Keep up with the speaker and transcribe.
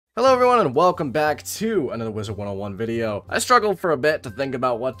Hello everyone and welcome back to another Wizard101 video. I struggled for a bit to think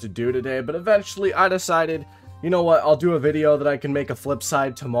about what to do today, but eventually I decided, you know what, I'll do a video that I can make a flip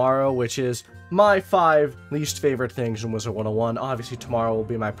side tomorrow, which is my 5 least favorite things in Wizard101. Obviously tomorrow will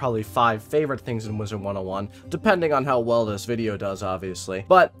be my probably 5 favorite things in Wizard101, depending on how well this video does, obviously.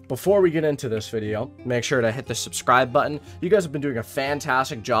 But before we get into this video, make sure to hit the subscribe button. You guys have been doing a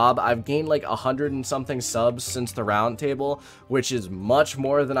fantastic job. I've gained like 100 and something subs since the round table, which is much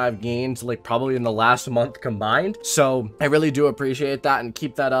more than I've gained like probably in the last month combined. So I really do appreciate that and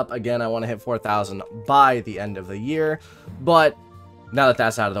keep that up. Again, I want to hit 4,000 by the end of the year. But now that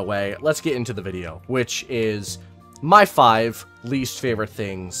that's out of the way, let's get into the video, which is my 5 least favorite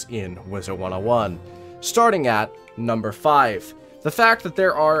things in Wizard101. Starting at number 5. The fact that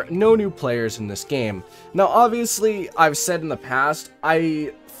there are no new players in this game. Now, obviously, I've said in the past,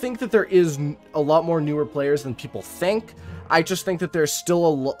 I think that there is a lot more newer players than people think. I just think that there's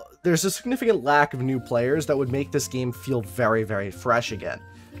still there's a significant lack of new players that would make this game feel very, very fresh again.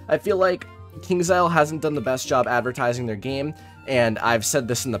 I feel like KingsIsle hasn't done the best job advertising their game, and I've said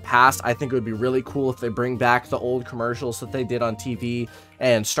this in the past. I think it would be really cool if they bring back the old commercials that they did on TV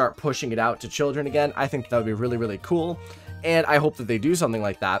and start pushing it out to children again. I think that would be really, really cool, and I hope that they do something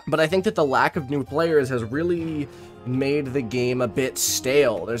like that. But I think that the lack of new players has really made the game a bit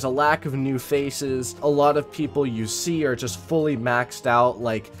stale. There's a lack of new faces. A lot of people you see are just fully maxed out.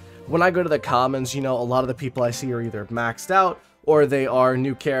 Like, when I go to the commons, you know, a lot of the people I see are either maxed out or they are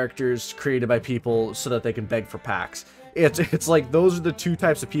new characters created by people so that they can beg for packs. It's like those are the two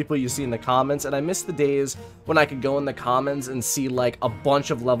types of people you see in the comments, and I miss the days when I could go in the comments and see like a bunch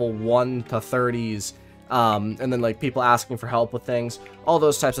of level 1 to 30s, and then like people asking for help with things, all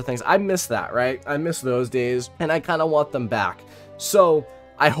those types of things. I miss that, right? I miss those days, and I kind of want them back. So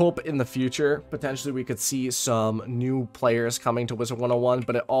I hope in the future, potentially we could see some new players coming to Wizard101,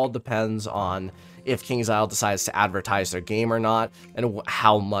 but it all depends on if KingsIsle decides to advertise their game or not, and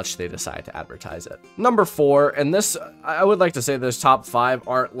how much they decide to advertise it. Number 4, and this, I would like to say this top 5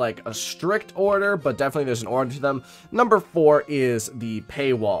 aren't like a strict order, but definitely there's an order to them. Number 4 is the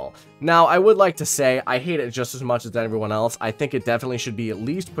paywall. Now, I would like to say I hate it just as much as everyone else. I think it definitely should be at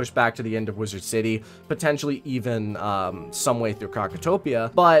least pushed back to the end of Wizard City, potentially even some way through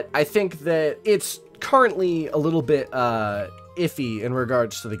Krakatopia, but I think that it's currently a little bit iffy in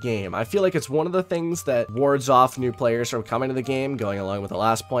regards to the game. I feel like it's one of the things that wards off new players from coming to the game, going along with the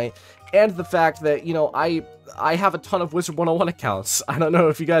last point, and the fact that, you know, I have a ton of Wizard101 accounts. I don't know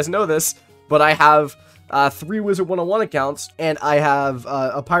if you guys know this, but I have 3 Wizard101 accounts, and I have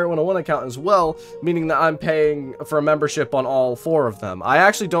a Pirate 101 account as well, meaning that I'm paying for a membership on all 4 of them. I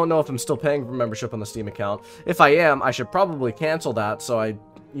actually don't know if I'm still paying for membership on the Steam account. If I am, I should probably cancel that so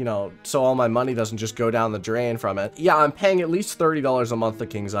so all my money doesn't just go down the drain from it. Yeah, I'm paying at least $30 a month to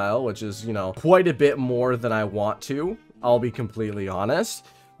KingsIsle, which is, you know, quite a bit more than I want to, I'll be completely honest.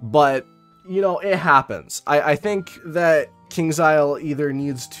 But, you know, it happens. I think that KingsIsle either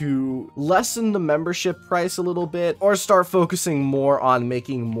needs to lessen the membership price a little bit or start focusing more on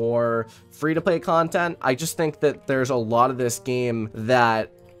making more free-to-play content. I just think that there's a lot of this game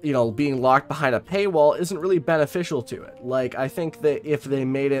that, you know, being locked behind a paywall isn't really beneficial to it. Like, I think that if they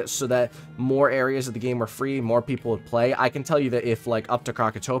made it so that more areas of the game were free, more people would play. I can tell you that if, like, up to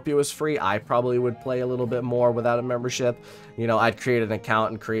Krakatopia was free, I probably would play a little bit more without a membership. You know, I'd create an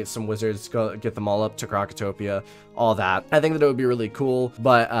account and create some wizards, go get them all up to Krakatopia, all that. I think that it would be really cool,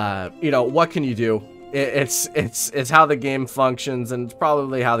 but, you know, what can you do? It's how the game functions, and it's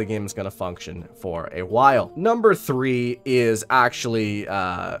probably how the game is going to function for a while. Number 3 is actually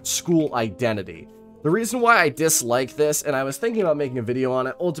school identity. The reason why I dislike this, and I was thinking about making a video on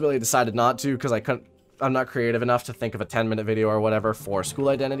it, ultimately decided not to because I'm not creative enough to think of a 10-minute video or whatever for school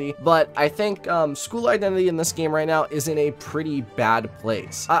identity, but I think school identity in this game right now is in a pretty bad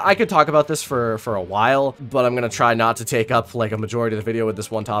place. I could talk about this for a while, but I'm gonna try not to take up like a majority of the video with this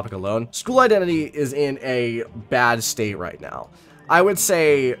one topic alone. School identity is in a bad state right now. I would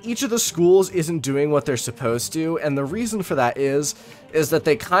say each of the schools isn't doing what they're supposed to, and the reason for that is that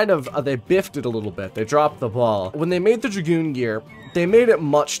they kind of, they biffed it a little bit. They dropped the ball. When they made the Dragoon gear, they made it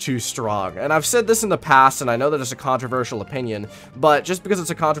much too strong. And I've said this in the past, and I know that it's a controversial opinion, but just because it's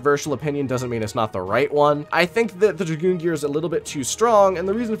a controversial opinion doesn't mean it's not the right one. I think that the Dragoon gear is a little bit too strong, and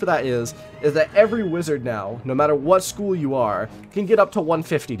the reason for that is that every wizard now, no matter what school you are, can get up to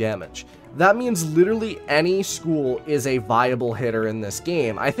 150 damage. That means literally any school is a viable hitter in this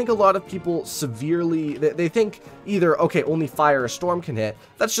game. I think a lot of people severely, they think either, okay, only fire or storm can hit.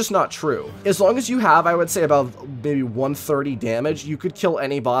 That's just not true. As long as you have, I would say, about maybe 130 damage, damage, you could kill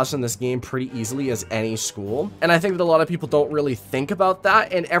any boss in this game pretty easily as any school. And I think that a lot of people don't really think about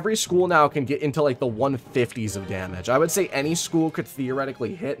that. And every school now can get into like the 150s of damage. I would say any school could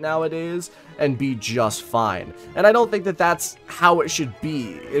theoretically hit nowadays and be just fine. And I don't think that that's how it should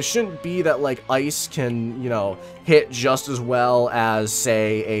be. It shouldn't be that like ice can, you know, hit just as well as,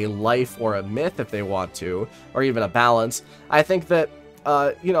 say, a life or a myth if they want to, or even a balance. I think that,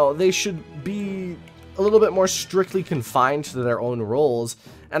 you know, they should be a little bit more strictly confined to their own roles,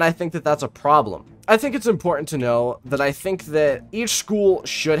 and I think that that's a problem. I think it's important to know that I think that each school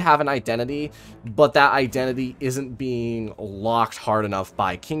should have an identity, but that identity isn't being locked hard enough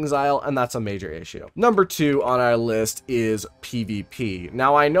by KingsIsle, and that's a major issue. Number 2 on our list is PvP.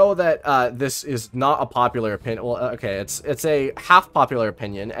 Now, I know that this is not a popular opinion. Well, okay, it's a half popular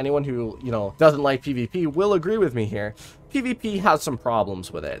opinion. Anyone who, you know, doesn't like PvP will agree with me here. PvP has some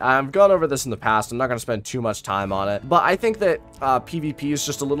problems with it. I've gone over this in the past. I'm not going to spend too much time on it, but I think that PvP is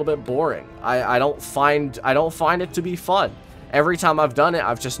just a little bit boring. I don't find it to be fun. Every time I've done it,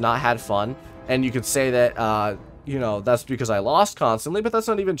 I've just not had fun. And you could say that, you know, that's because I lost constantly, but that's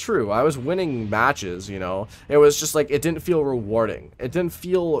not even true. I was winning matches, you know. It was just like, it didn't feel rewarding. It didn't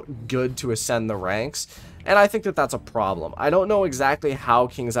feel good to ascend the ranks. And I think that that's a problem. I don't know exactly how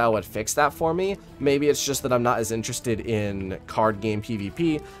KingsIsle would fix that for me. Maybe it's just that I'm not as interested in card game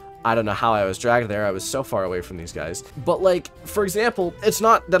PvP. I don't know how I was dragged there. I was so far away from these guys. But like, for example, it's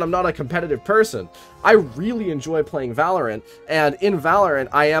not that I'm not a competitive person. I really enjoy playing Valorant, and in Valorant,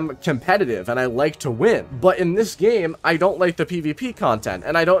 I am competitive and I like to win. But in this game, I don't like the PvP content.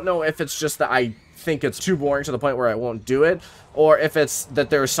 And I don't know if it's just that I think it's too boring to the point where I won't do it, or if it's that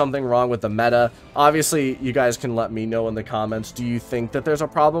there's something wrong with the meta. Obviously, you guys can let me know in the comments. Do you think that there's a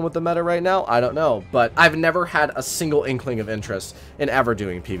problem with the meta right now? I don't know, but I've never had a single inkling of interest in ever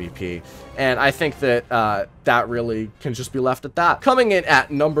doing PvP, and I think that that really can just be left at that. Coming in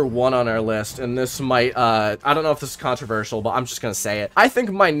at number 1 on our list, and this might, I don't know if this is controversial, but I'm just gonna say it. I think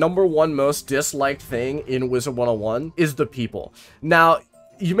my number 1 most disliked thing in Wizard101 is the people. Now,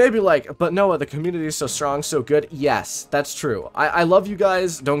 you may be like, but Noah, the community is so strong, so good. Yes, that's true. I love you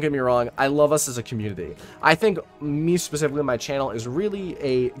guys. Don't get me wrong. I love us as a community. I think me specifically, my channel is really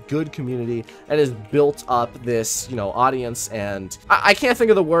a good community and has built up this, you know, audience. And I can't think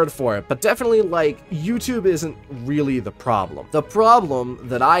of the word for it, but definitely like YouTube isn't really the problem. The problem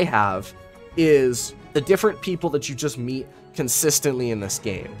that I have is the different people that you just meet consistently in this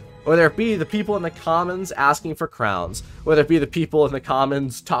game. Whether it be the people in the comments asking for crowns, whether it be the people in the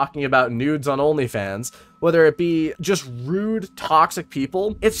comments talking about nudes on OnlyFans, whether it be just rude, toxic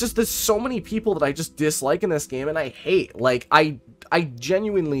people. It's just there's so many people that I just dislike in this game and I hate. Like, I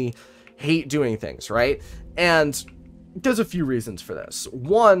genuinely hate doing things, right? And there's a few reasons for this.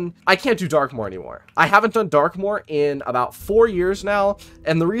 One, I can't do Darkmoor anymore. I haven't done Darkmoor in about 4 years now,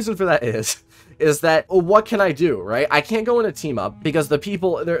 and the reason for that is that, well, what can I do, right? I can't go in a team up because the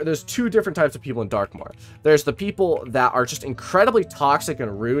people, there's 2 different types of people in Darkmoor. There's the people that are just incredibly toxic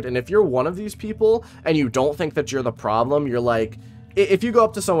and rude, and if you're one of these people and you don't think that you're the problem, you're like, if you go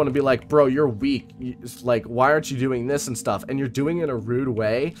up to someone and be like, bro, you're weak, like, why aren't you doing this and stuff, and you're doing it in a rude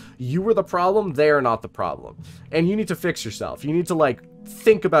way, you were the problem, they are not the problem. And you need to fix yourself. You need to, like,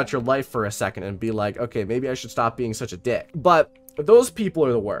 think about your life for a second and be like, okay, maybe I should stop being such a dick. But those people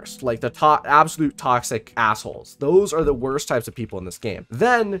are the worst, like the absolute toxic assholes. Those are the worst types of people in this game.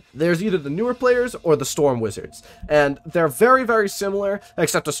 Then there's either the newer players or the Storm Wizards, and they're very, very similar,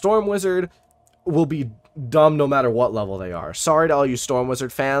 except a Storm Wizard will be dumb no matter what level they are. Sorry to all you Storm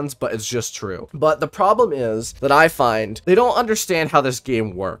Wizard fans, but it's just true. But the problem is that I find they don't understand how this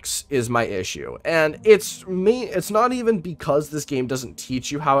game works is my issue. And it's not even because this game doesn't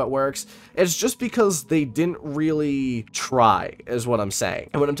teach you how it works. It's just because they didn't really try, is what I'm saying.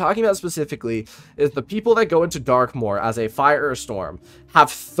 And what I'm talking about specifically is the people that go into Darkmoor as a fire or storm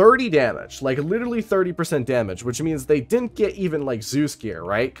have 30 damage, like literally 30% damage, which means they didn't get even like Zeus gear,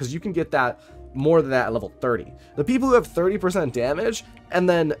 right? Because you can get that more than that at level 30. The people who have 30% damage and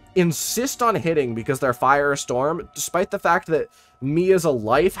then insist on hitting because they're fire or storm, despite the fact that me as a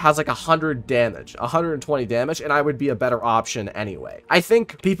life has like 100 damage, 120 damage, and I would be a better option anyway. I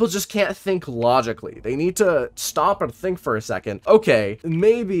think people just can't think logically. They need to stop and think for a second. Okay,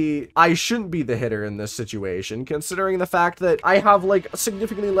 maybe I shouldn't be the hitter in this situation, considering the fact that I have like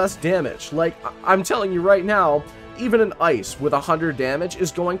significantly less damage. Like, I'm telling you right now, even an ice with 100 damage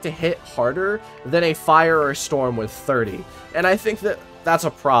is going to hit harder than a fire or a storm with 30. And I think that that's a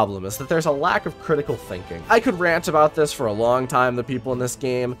problem, is that there's a lack of critical thinking. I could rant about this for a long time, the people in this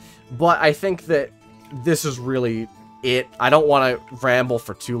game, but I think that this is really it. I don't want to ramble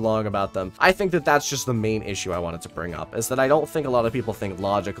for too long about them. I think that that's just the main issue I wanted to bring up, is that I don't think a lot of people think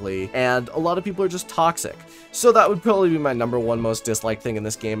logically, and a lot of people are just toxic. So that would probably be my #1 most disliked thing in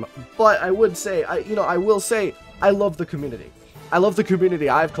this game. But I would say, I will say, I love the community. I love the community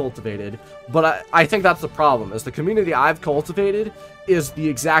I've cultivated, but I think that's the problem, is the community I've cultivated is the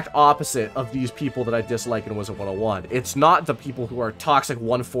exact opposite of these people that I dislike in Wizard 101. It's not the people who are toxic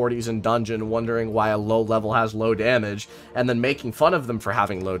 140s in dungeon wondering why a low level has low damage, and then making fun of them for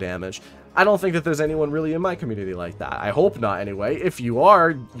having low damage. I don't think that there's anyone really in my community like that. I hope not anyway. If you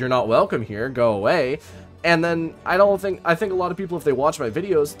are, you're not welcome here, go away. And then, I think a lot of people, if they watch my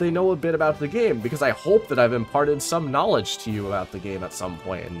videos, they know a bit about the game, because I hope that I've imparted some knowledge to you about the game at some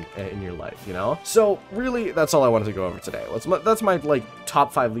point in your life, you know? So, really, that's all I wanted to go over today. That's my, like,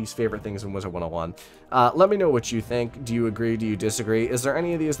 top 5 least favorite things in Wizard 101. Let me know what you think. Do you agree? Do you disagree? Is there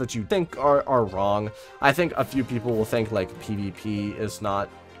any of these that you think are wrong? I think a few people will think, like, PvP is not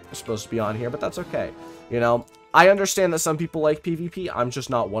supposed to be on here, but that's okay, you know? I understand that some people like PvP, I'm just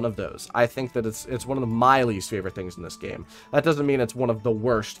not one of those. I think that it's one of my least favorite things in this game. That doesn't mean it's one of the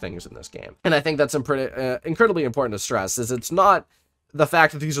worst things in this game. And I think that's incredibly important to stress, is it's not the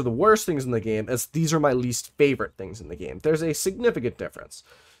fact that these are the worst things in the game, it's these are my least favorite things in the game. There's a significant difference.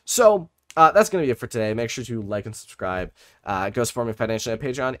 So, that's going to be it for today. Make sure to like and subscribe, go support me financially on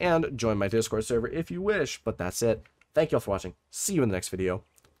Patreon, and join my Discord server if you wish. But that's it. Thank you all for watching. See you in the next video.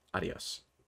 Adios.